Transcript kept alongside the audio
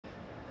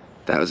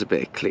That was a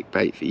bit of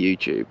clickbait for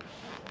YouTube.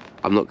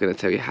 I'm not going to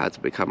tell you how to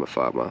become a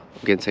farmer.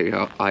 I'm going to tell you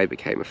how I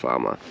became a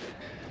farmer.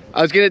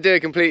 I was going to do a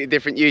completely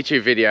different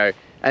YouTube video,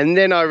 and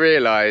then I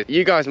realised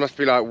you guys must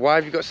be like, why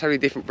have you got so many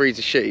different breeds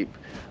of sheep?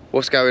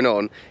 What's going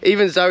on?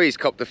 Even Zoe's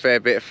copped a fair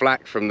bit of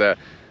flack from the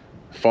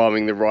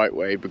Farming the Right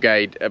Way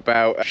brigade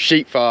about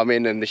sheep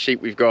farming and the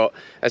sheep we've got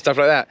and stuff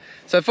like that.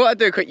 So I thought I'd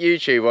do a quick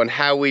YouTube on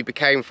how we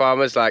became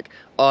farmers, like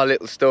our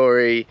little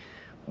story,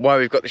 why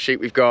we've got the sheep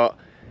we've got,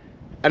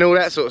 and all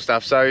that sort of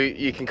stuff, so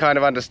you can kind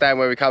of understand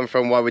where we come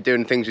from, why we're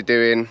doing the things we're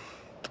doing,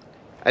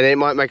 and then it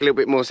might make a little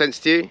bit more sense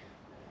to you.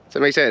 Does that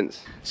make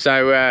sense?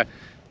 So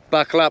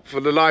buckle up for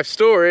the life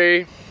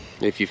story.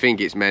 If you think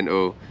it's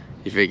mental,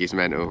 you think it's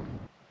mental.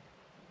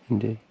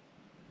 Indy,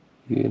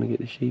 you're gonna get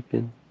the sheep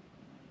in.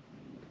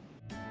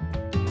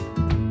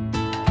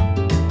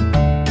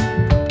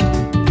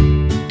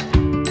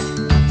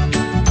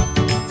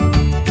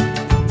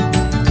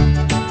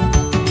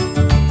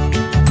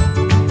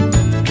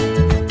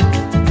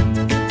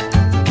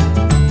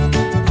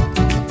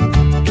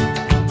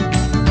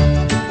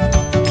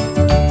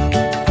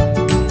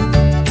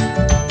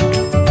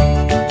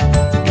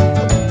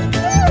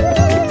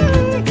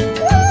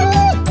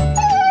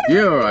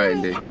 You're alright,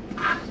 Indy.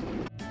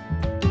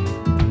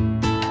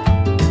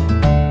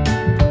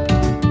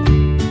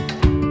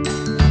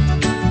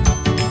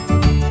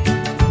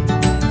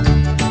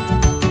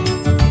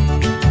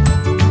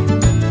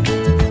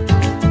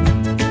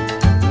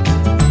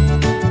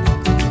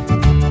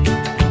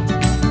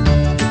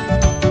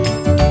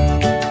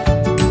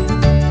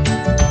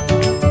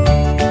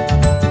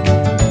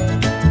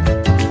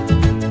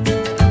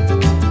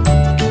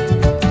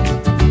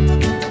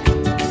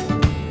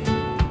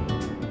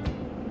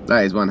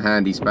 That is one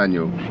handy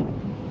spaniel.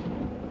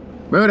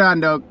 Well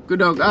done, dog. Good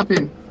dog. Up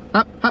in.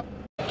 Up, up.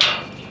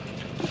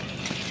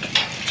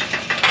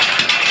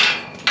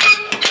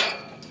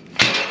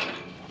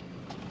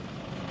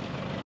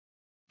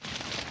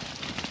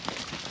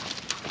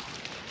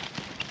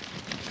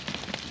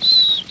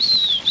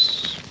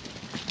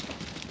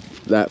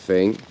 That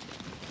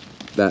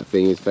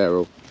thing is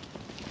feral.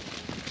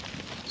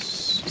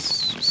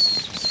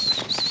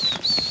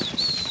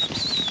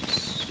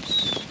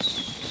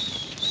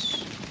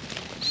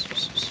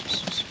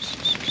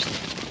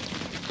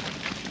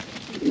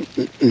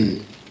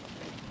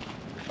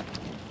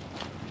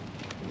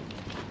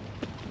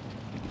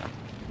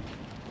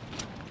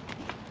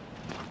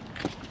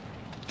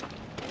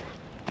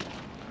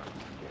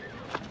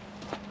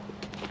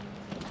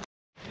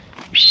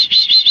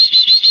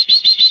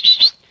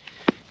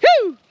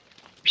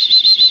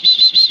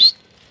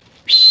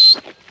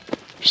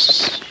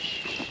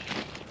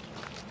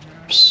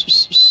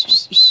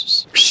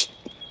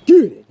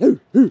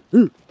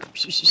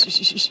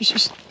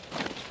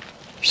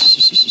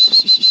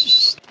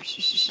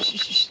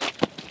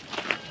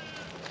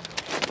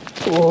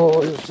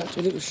 Oh, you're such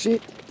a little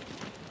shit.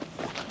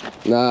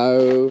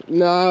 No,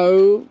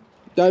 no,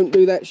 don't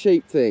do that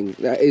sheep thing.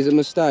 That is a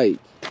mistake.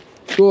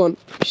 Go on.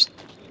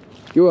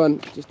 Go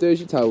on, just do as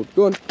you're told.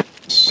 Go on.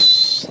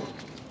 Should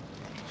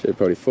have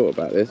probably thought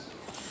about this.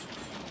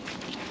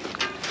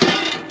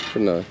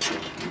 Shouldn't I?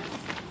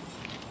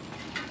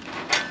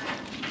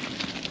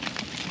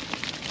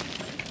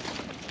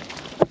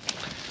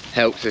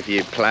 Helps if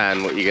you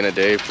plan what you're going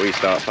to do before you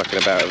start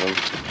fucking about with them.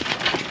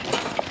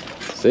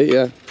 See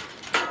ya.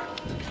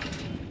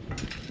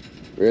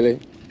 Really?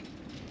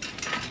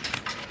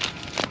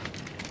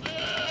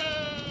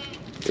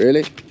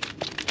 Really?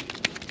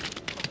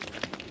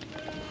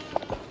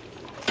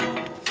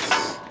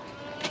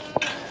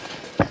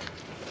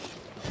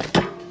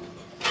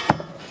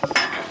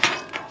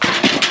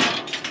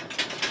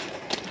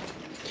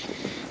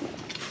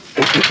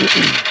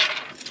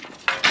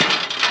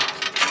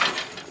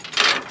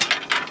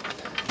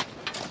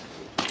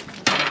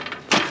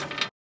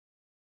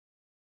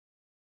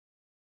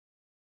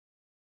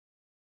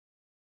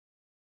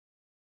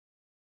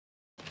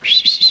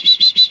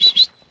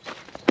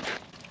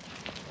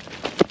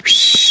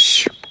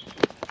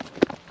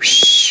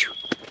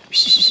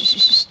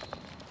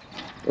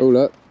 Oh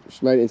look,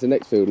 just made it into the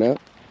next field now.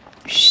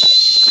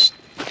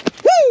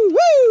 Woo, woo,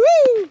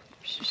 woo.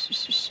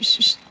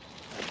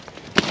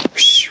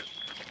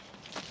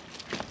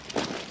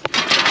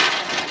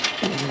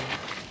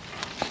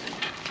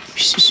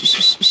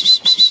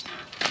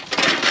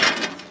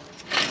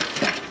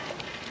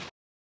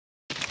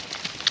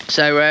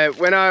 So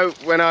when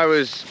I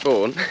was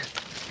born,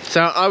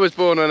 so I was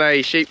born on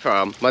a sheep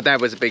farm. My dad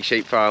was a big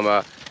sheep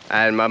farmer,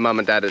 and my mum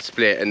and dad had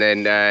split, and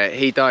then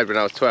he died when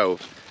I was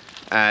 12.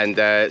 And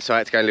so I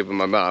had to go and live with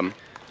my mum.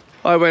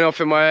 I went off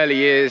in my early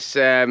years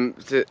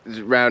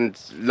around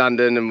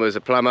London and was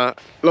a plumber.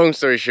 Long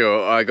story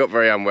short, I got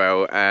very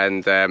unwell,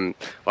 and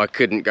I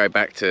couldn't go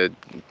back to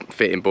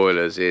fitting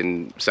boilers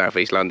in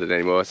southeast London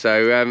anymore.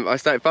 So I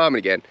started farming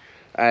again,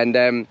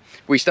 and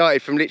we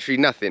started from literally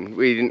nothing.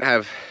 We didn't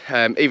have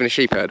even a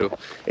sheep hurdle,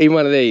 even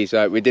one of these.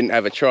 We didn't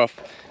have a trough,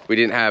 we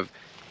didn't have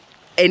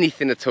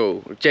anything at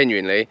all,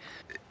 genuinely.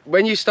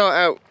 When you start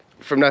out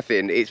from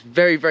nothing, it's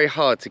very, very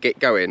hard to get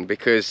going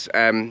because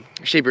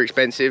sheep are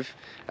expensive.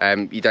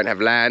 You don't have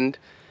land.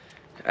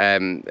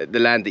 The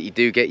land that you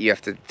do get, you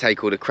have to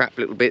take all the crap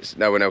little bits that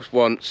no one else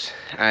wants,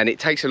 and it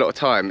takes a lot of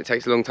time. It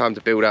takes a long time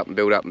to build up and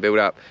build up and build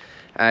up.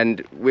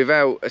 And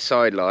without a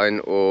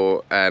sideline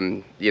or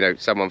you know,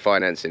 someone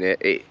financing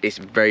it, it's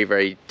a very,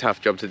 very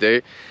tough job to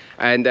do.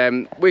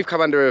 And we've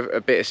come under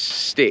a bit of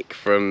stick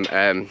from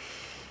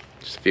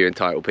just a few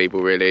entitled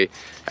people, really,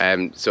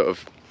 sort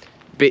of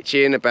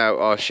bitching about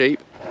our sheep.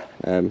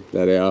 There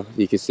they are.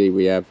 You can see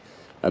we have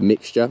a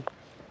mixture,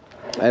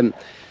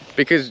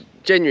 because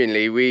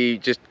genuinely we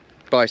just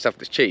buy stuff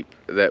that's cheap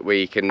that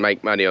we can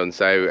make money on.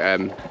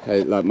 So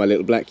like my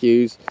little black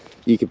ewes,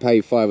 you could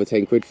pay 5 or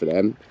 10 quid for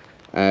them,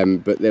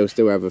 but they'll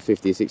still have a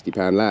 50 or 60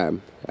 pound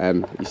lamb.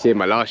 You see in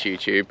my last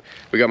YouTube,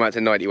 we got them out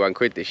to 91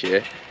 quid this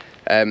year,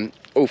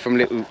 all from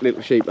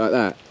little sheep like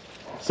that.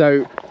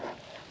 So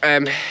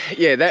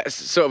yeah, that's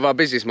sort of our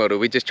business model.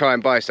 We just try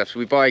and buy stuff. So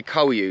we buy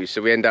cull ewes,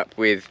 so we end up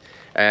with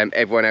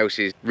everyone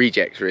else's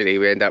rejects, really.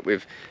 We end up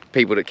with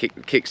people that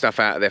kick stuff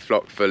out of their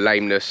flock for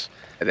lameness.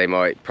 They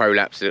might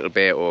prolapse a little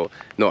bit, or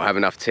not have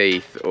enough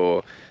teeth,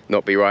 or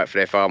not be right for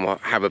their farm, or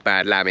have a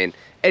bad lambing.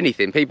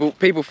 Anything.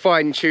 People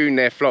fine tune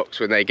their flocks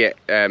when they get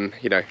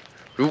you know,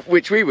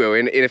 which we will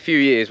in a few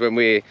years when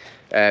we're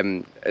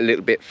a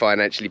little bit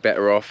financially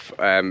better off,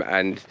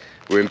 and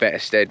we're in better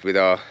stead with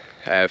our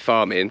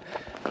farming.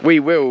 We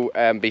will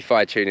be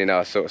fine tuning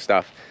our sort of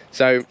stuff.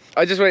 So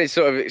I just wanted to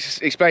sort of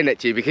explain that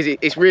to you, because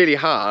it's really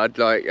hard,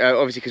 like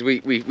obviously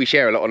because we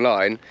share a lot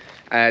online,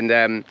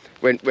 and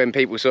when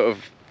people sort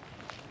of,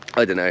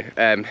 I don't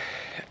know,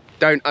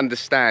 don't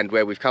understand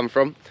where we've come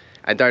from,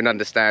 and don't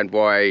understand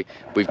why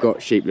we've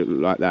got sheep that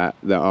look like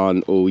that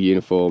aren't all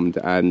uniformed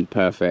and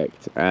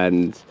perfect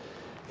and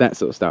that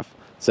sort of stuff.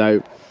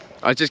 So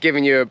I've just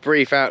given you a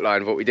brief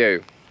outline of what we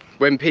do.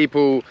 When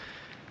people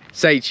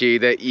say to you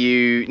that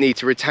you need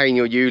to retain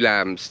your ewe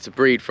lambs to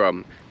breed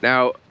from,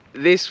 now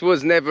this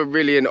was never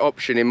really an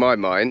option in my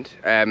mind.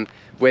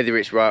 Whether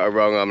it's right or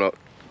wrong,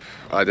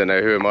 I don't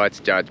know, who am I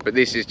to judge, but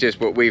this is just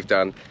what we've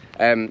done.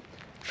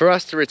 For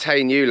us to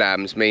retain ewe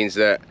lambs means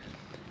that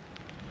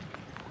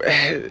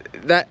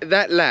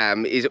that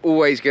lamb is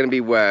always going to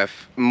be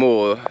worth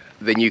more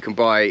than you can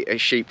buy a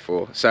sheep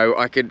for. So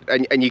I could,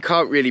 and you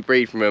can't really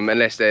breed from them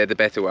unless they're the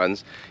better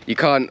ones. You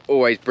can't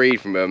always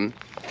breed from them,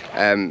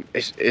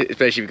 especially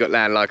if you've got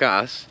land like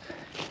us.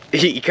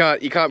 You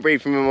can't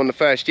breed from them on the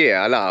first year.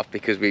 I laugh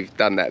because we've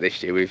done that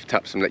this year. We've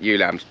tupped some ewe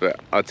lambs, but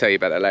I'll tell you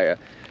about that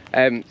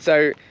later.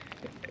 So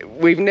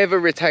we've never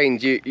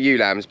retained ewe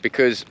lambs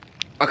because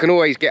I can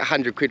always get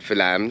 100 quid for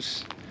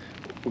lambs,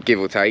 give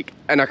or take,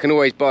 and I can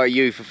always buy a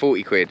ewe for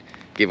 40 quid,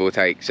 give or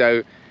take.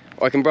 So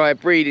I can buy a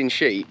breeding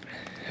sheep,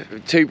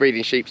 2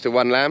 breeding sheeps to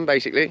 1 lamb,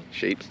 basically,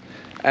 sheeps.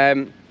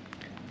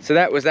 So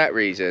that was that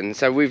reason.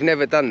 So we've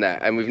never done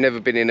that, and we've never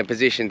been in a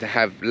position to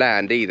have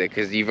land either,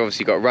 because you've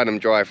obviously got to run them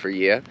dry for a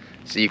year.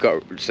 So you've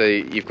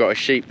got a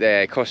sheep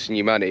there costing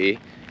you money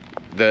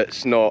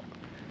that's not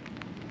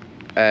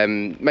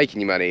making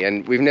you money,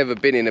 and we've never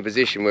been in a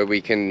position where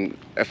we can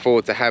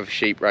afford to have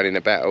sheep running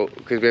about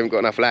because we haven't got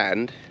enough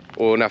land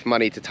or enough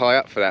money to tie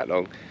up for that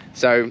long.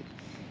 So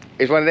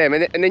it's one of them,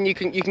 and then you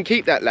can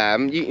keep that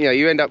lamb. You know,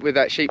 you end up with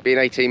that sheep being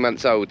 18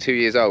 months old, 2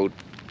 years old,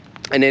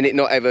 and then it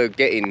not ever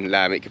getting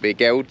lamb. It could be a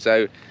geld,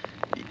 so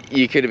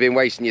you could have been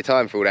wasting your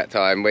time for all that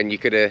time when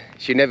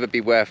she'd never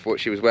be worth what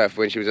she was worth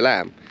when she was a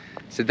lamb.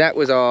 So that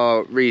was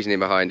our reasoning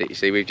behind it. You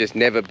see, we've just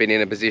never been in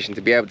a position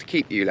to be able to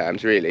keep ewe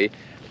lambs, really.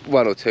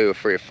 1 or 2 or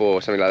 3 or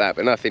 4, something like that,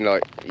 but nothing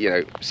like, you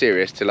know,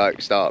 serious to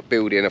like start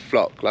building a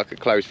flock, like a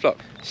closed flock.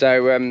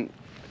 So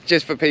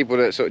just for people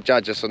that sort of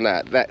judge us on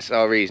that, that's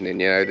our reasoning.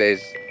 You know,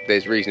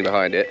 there's reasoning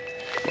behind it.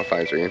 My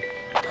phone's ringing.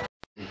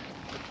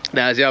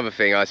 That's the other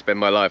thing, I spend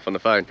my life on the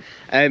phone.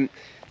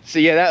 So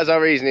yeah, that was our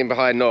reasoning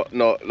behind not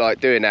like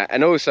doing that.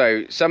 And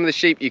also, some of the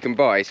sheep you can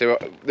buy, so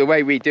the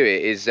way we do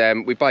it is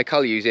we buy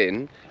cull ewes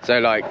in, so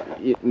like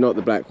not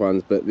the black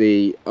ones but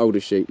the older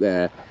sheep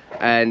there,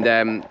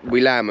 and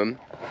we lamb them.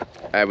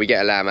 We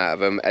get a lamb out of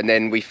them, and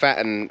then we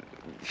fatten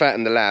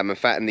the lamb and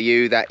fatten the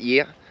ewe that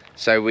year.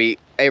 So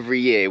every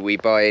year we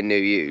buy in new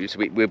ewes.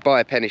 We'll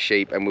buy a pen of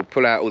sheep and we'll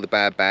pull out all the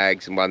bad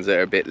bags and ones that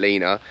are a bit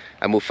leaner,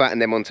 and we'll fatten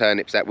them on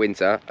turnips that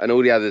winter, and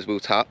all the others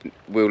we'll tup,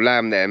 we'll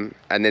lamb them,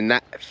 and then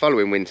that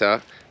following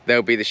winter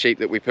they'll be the sheep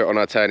that we put on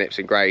our turnips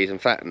and graze and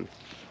fatten.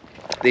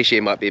 This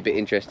year might be a bit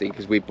interesting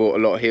because we bought a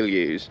lot of hill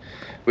ewes,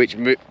 which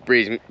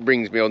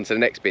brings me on to the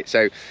next bit.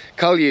 So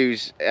cull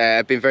ewes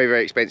have been very,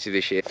 very expensive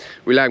this year.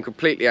 We lamb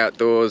completely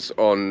outdoors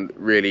on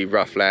really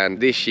rough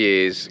land. This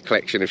year's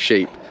collection of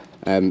sheep,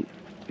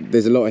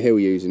 there's a lot of hill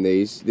ewes in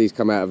these. These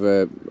come out of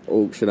an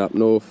auction up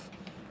north.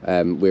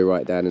 We're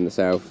right down in the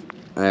south,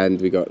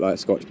 and we got like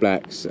Scotch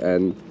Blacks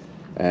and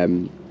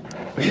a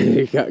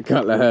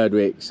couple of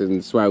Herdwicks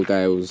and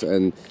Swaldales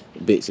and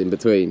bits in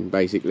between,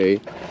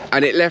 basically.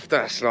 And it left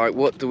us like,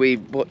 what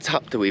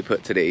tup do we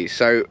put to these?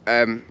 So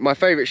my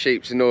favourite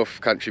sheep's a North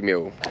Country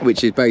Mule,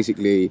 which is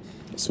basically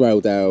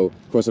Swaledale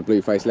cross a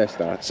Blueface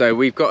Leicester. So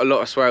we've got a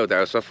lot of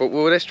Swaledale, so I thought,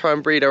 well, let's try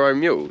and breed our own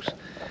mules.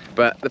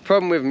 But the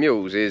problem with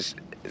mules is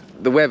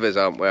the wethers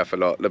aren't worth a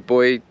lot. The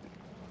boy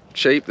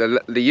sheep,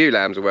 the ewe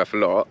lambs are worth a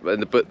lot, but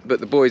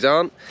the boys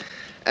aren't.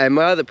 And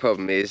my other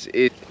problem is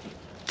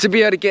to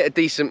be able to get a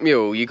decent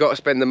mule, you got to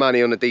spend the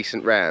money on a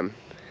decent ram,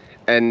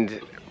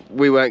 and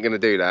we weren't going to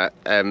do that.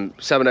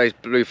 Some of those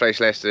Blueface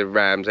Leicester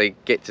rams, they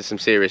get to some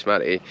serious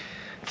money,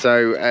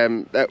 so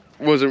that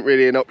wasn't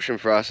really an option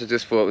for us. I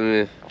just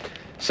thought,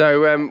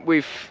 So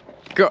we've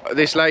got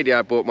this lady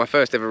I bought my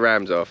first ever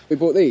rams off. We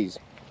bought these.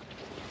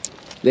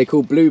 They're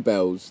called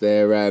Bluebells.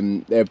 They're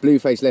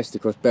Blueface Leicester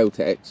cross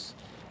Beltex,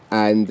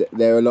 and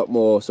they're a lot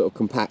more sort of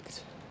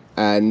compact.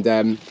 And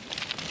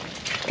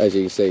as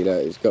you can see,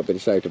 look, it's got a bit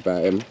of shape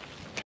about him.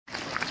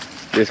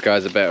 This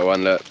guy's a better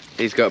one. Look,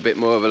 he's got a bit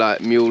more of a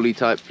like muley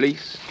type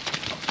fleece.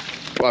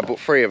 Well, I bought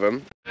 3 of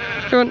them.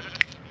 Come on.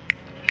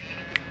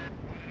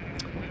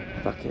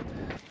 Fuck it.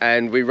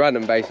 And we run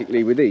them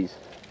basically with these.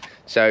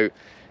 So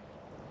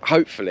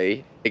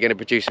hopefully they're going to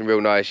produce some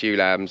real nice ewe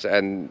lambs,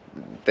 and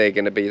they're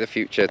going to be the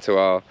future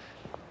to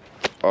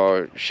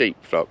our sheep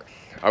flock.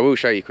 I will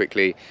show you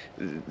quickly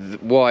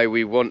why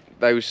we want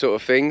those sort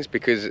of things,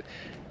 because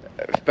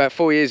about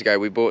 4 years ago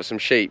we bought some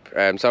sheep.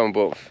 Someone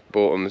bought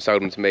them and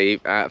sold them to me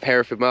at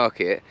Hereford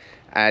Market,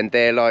 and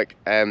they're like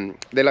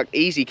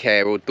Easy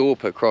Care or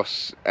Dorper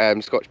cross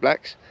Scotch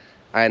Blacks,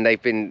 and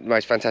they've been the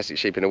most fantastic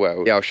sheep in the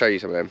world. Yeah, I'll show you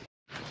some of them.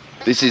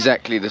 This is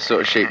exactly the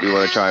sort of sheep we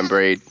want to try and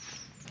breed.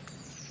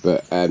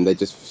 But they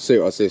just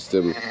suit our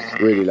system,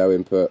 really low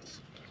input.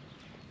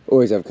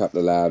 Always have a couple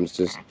of lambs,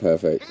 just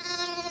perfect.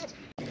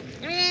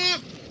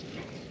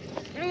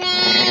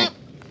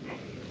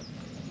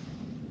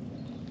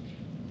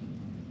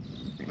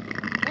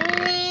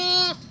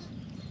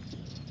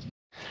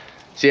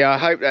 So yeah, I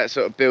hope that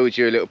sort of builds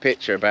you a little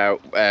picture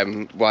about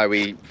why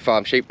we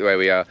farm sheep the way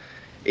we are.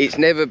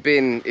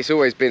 It's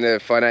always been a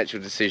financial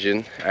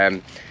decision.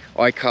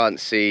 I can't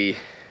see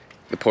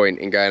the point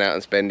in going out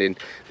and spending.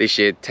 This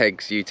year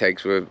ewe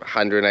tegs were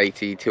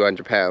 180,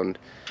 200 pound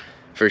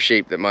for a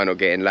sheep that might not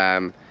get in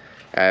lamb.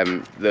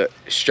 That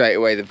straight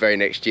away the very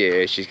next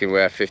year she's going to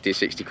wear 50 or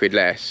 60 quid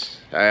less.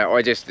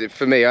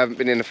 For me, I haven't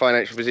been in a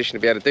financial position to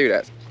be able to do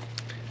that.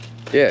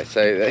 Yeah,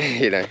 so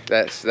you know,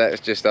 that's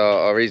just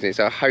our reasoning.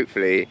 So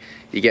hopefully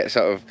you get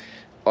sort of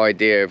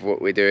idea of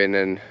what we're doing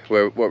and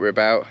what we're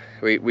about.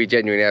 We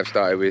genuinely have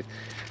started with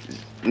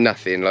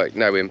nothing, like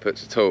no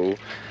inputs at all,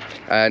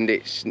 and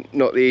it's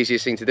not the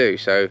easiest thing to do.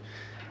 So,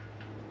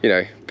 you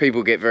know,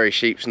 people get very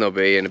sheep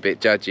snobby and a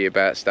bit judgy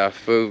about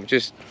stuff. Well,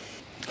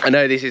 I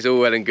know this is all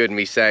well and good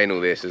me saying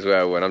all this as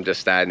well when I'm just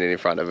standing in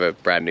front of a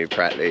brand new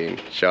Prattley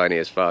and shiny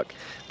as fuck,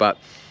 but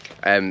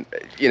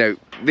you know,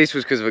 this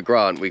was because of a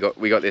grant. We got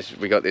this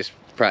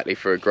Prattley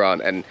for a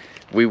grant, and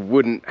we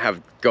wouldn't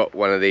have got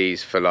one of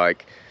these for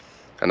like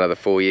another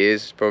 4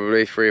 years,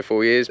 probably 3 or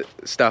 4 years.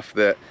 Stuff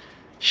that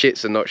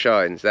shits and not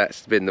shines.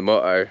 That's been the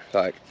motto.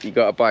 Like, you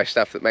got to buy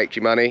stuff that makes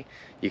you money.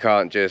 You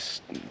can't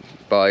just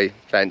buy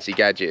fancy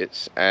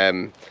gadgets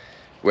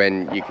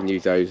when you can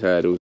use those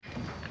hurdles.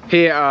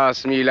 Here are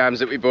some ewe lambs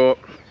that we bought.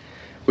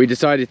 We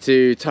decided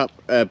to tup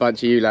a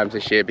bunch of ewe lambs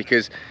this year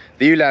because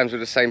the ewe lambs were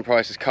the same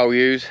price as cull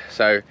ewes,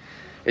 so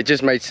it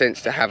just made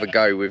sense to have a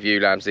go with ewe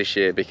lambs this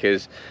year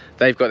because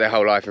they've got their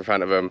whole life in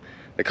front of them.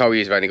 The cull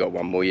ewes have only got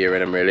 1 more year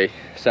in them, really.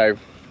 So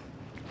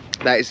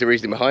that is the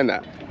reason behind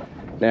that.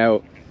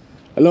 Now,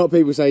 a lot of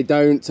people say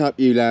don't tup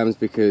ewe lambs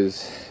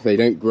because they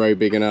don't grow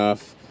big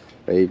enough,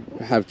 they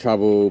have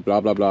trouble,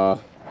 blah blah blah,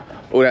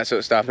 all that sort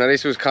of stuff. Now,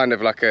 this was kind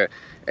of like a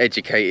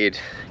educated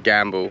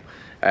gamble.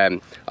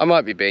 I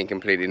might be being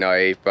completely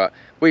naive, but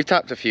we've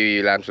tupped a few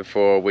ewe lambs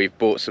before. We've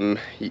bought some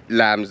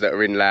lambs that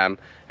are in lamb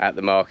at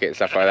the market and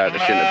stuff like that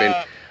shouldn't have been,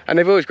 and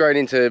they've always grown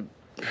into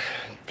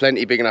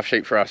plenty big enough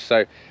sheep for us.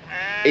 So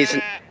it's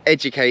an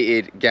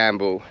educated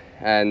gamble,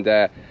 and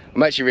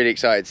I'm actually really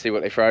excited to see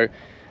what they throw.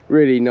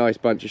 Really nice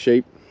bunch of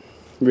sheep,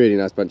 really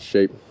nice bunch of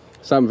sheep.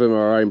 Some of them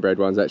are our own bred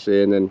ones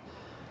actually, and then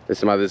there's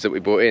some others that we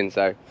bought in.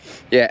 So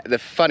yeah, the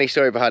funny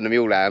story behind the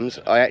mule lambs,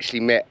 I actually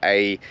met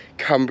a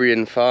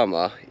Cumbrian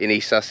farmer in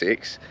East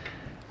Sussex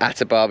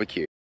at a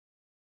barbecue.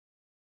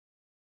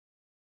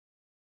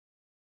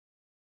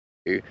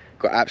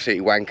 Got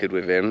absolutely wankered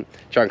with him,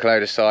 drank a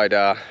load of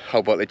cider,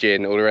 whole bottle of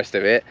gin, all the rest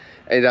of it.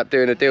 Ended up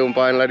doing a deal and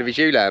buying a load of his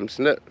ewe lambs.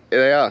 And look,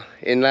 here they are,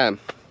 in lamb.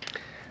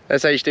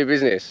 That's how you do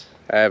business.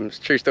 It's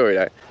a true story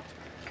though.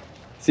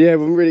 So yeah,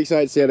 I'm really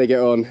excited to see how they get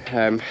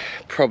on.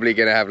 Probably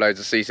going to have loads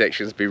of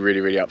C-sections, be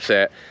really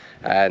upset,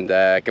 and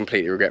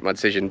completely regret my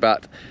decision.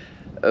 But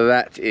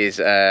that is,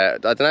 I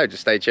don't know,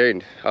 just stay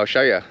tuned. I'll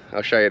show you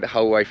the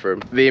whole way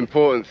through. The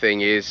important thing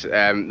is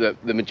that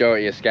the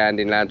majority of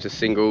Scandin lambs are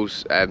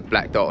singles.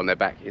 Black dot on their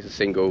back is a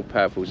single,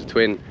 purple's a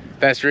twin.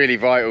 That's really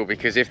vital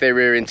because if they're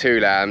rearing 2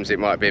 lambs, it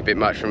might be a bit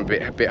much from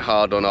a bit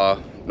hard on our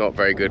not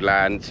very good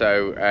land.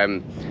 So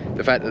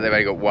the fact that they've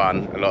only got 1,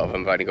 a lot of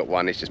them have only got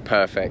 1, is just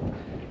perfect.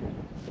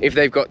 If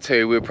they've got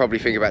two, we'll probably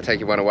think about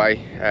taking one away,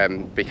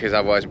 because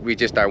otherwise we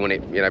just don't want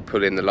it, you know,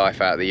 pulling the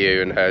life out of the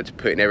ewe and herds,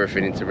 putting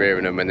everything into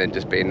rearing them and then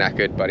just being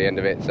knackered by the end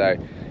of it. So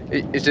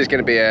it's just going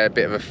to be a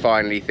bit of a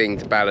finely thing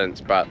to balance,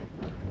 but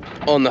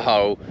on the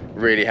whole,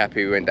 really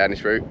happy we went down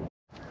this route.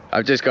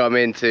 I've just got them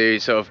in to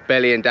sort of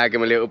belly and dag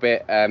them a little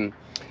bit,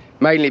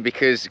 mainly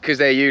because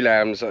they're ewe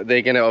lambs.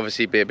 They're going to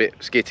obviously be a bit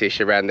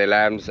skittish around their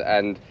lambs,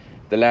 and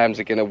the lambs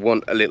are going to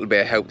want a little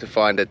bit of help to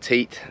find a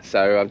teat,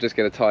 so I'm just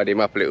going to tidy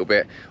them up a little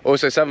bit.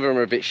 Also, some of them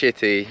are a bit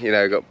shitty, you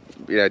know, got,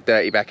 you know,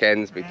 dirty back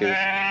ends because,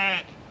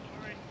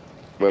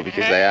 well,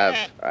 because they have,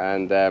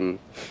 and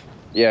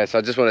yeah, so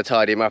I just want to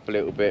tidy them up a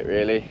little bit,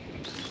 really.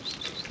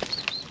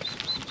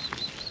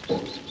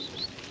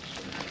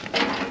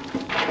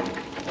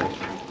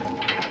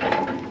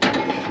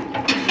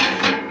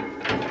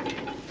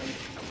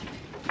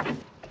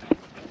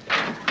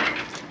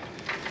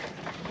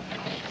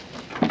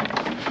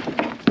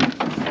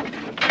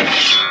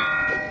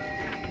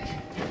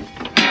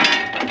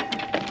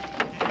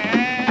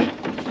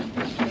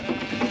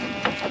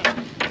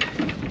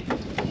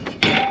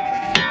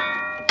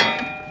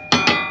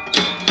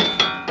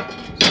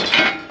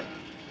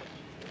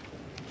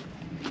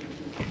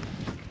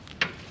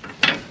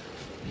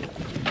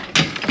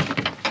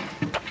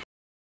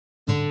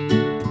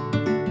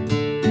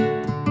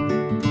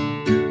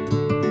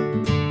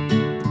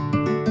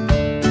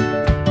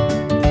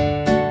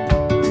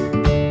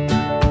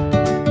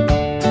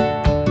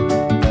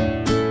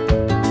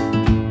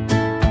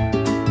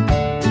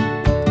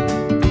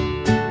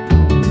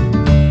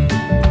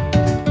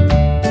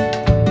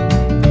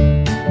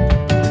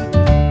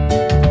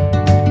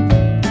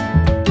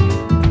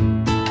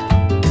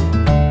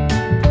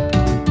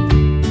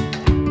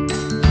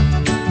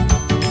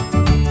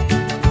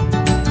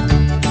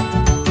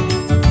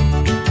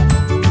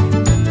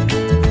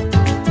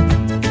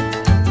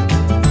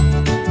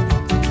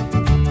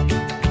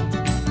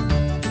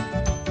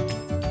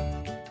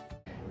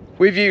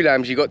 With ewe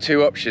lambs, you've got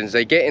two options.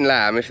 They get in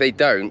lamb. If they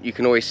don't, you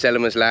can always sell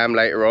them as lamb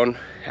later on,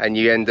 and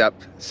you end up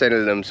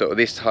selling them sort of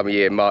this time of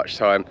year, March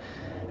time,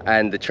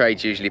 and the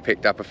trade's usually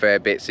picked up a fair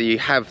bit. So you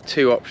have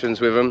two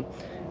options with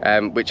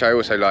them, which I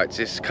also like.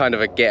 It's kind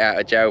of a get out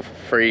of jail for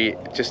free,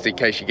 just in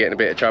case you get in a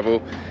bit of trouble.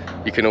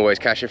 You can always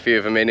cash a few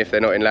of them in if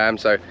they're not in lamb,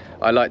 so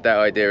I like that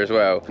idea as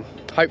well.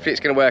 Hopefully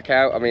it's going to work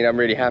out. I mean, I'm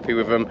really happy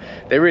with them.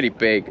 They're really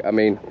big. I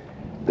mean,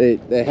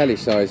 they're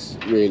hellish size,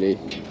 really.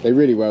 They're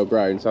really well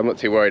grown, so I'm not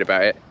too worried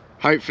about it.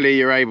 Hopefully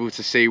you're able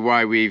to see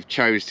why we've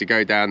chose to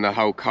go down the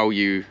whole cull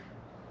ewe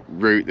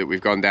route that we've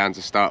gone down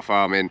to start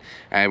farming,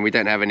 and we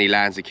don't have any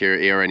land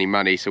security or any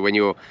money. So when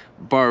you're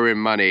borrowing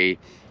money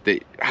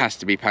that has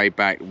to be paid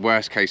back,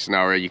 worst case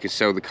scenario, you can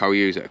sell the cull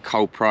ewes at a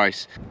cull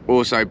price.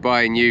 Also,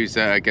 buying ewes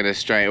that are going to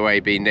straight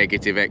away be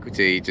negative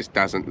equity just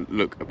doesn't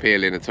look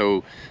appealing at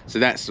all. So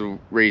that's the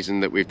reason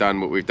that we've done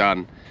what we've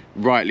done.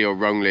 Rightly or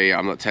wrongly,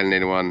 I'm not telling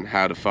anyone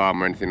how to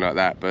farm or anything like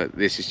that, but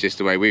this is just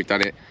the way we've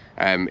done it.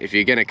 If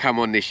you're going to come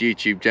on this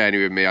YouTube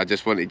journey with me, I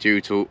just wanted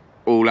you to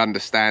all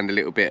understand a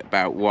little bit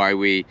about why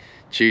we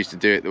choose to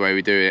do it the way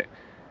we do it.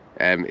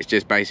 It's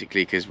just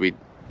basically because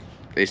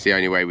it's the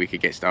only way we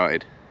could get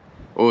started.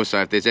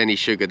 Also, if there's any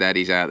sugar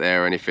daddies out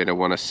there or anything that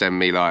want to send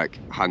me like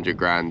 100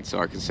 grand so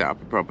I can set up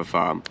a proper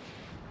farm,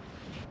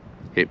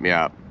 hit me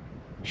up.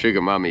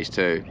 Sugar mummies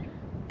too.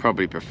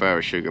 Probably prefer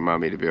a sugar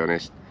mummy, to be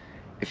honest,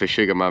 if a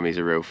sugar mummy's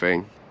a real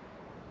thing.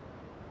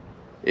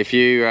 If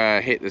you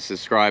hit the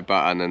subscribe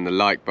button and the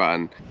like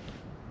button.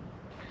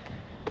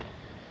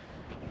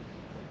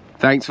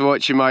 Thanks for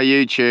watching my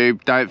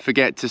YouTube. Don't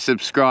forget to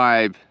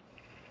subscribe.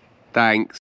 Thanks.